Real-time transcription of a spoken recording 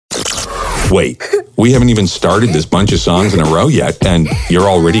Wait, we haven't even started this bunch of songs in a row yet, and you're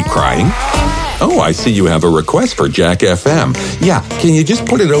already crying? Oh, I see you have a request for Jack FM. Yeah, can you just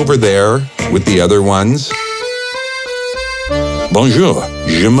put it over there with the other ones? Bonjour,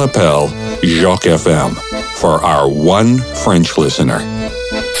 je m'appelle Jacques FM, for our one French listener.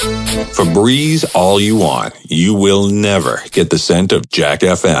 Febreze all you want. You will never get the scent of Jack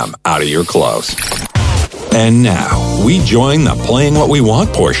FM out of your clothes. And now, we join the Playing What We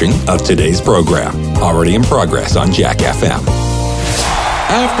Want portion of today's program, already in progress on Jack FM.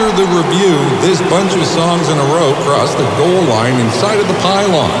 After the review, this bunch of songs in a row crossed the goal line inside of the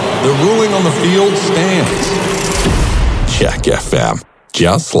pylon. The ruling on the field stands. Jack FM,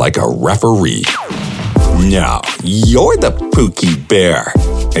 just like a referee. No, you're the Pookie Bear.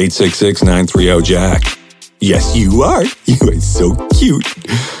 866-930-JACK. Yes, you are. You are so cute.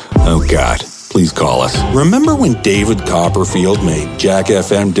 Oh, God. Please call us. Remember when David Copperfield made Jack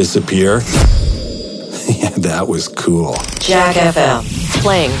FM disappear? Yeah, that was cool. Jack FM,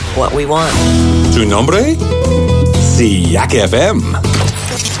 playing what we want. Tu nombre? Si Jack FM.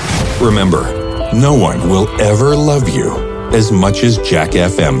 Remember, no one will ever love you as much as Jack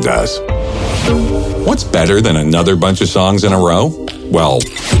FM does. What's better than another bunch of songs in a row? Well,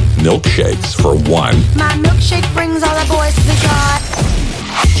 milkshakes for one. My milkshake brings all the boys to the yard.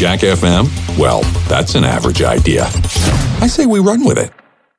 Jack FM? Well, that's an average idea. I say we run with it.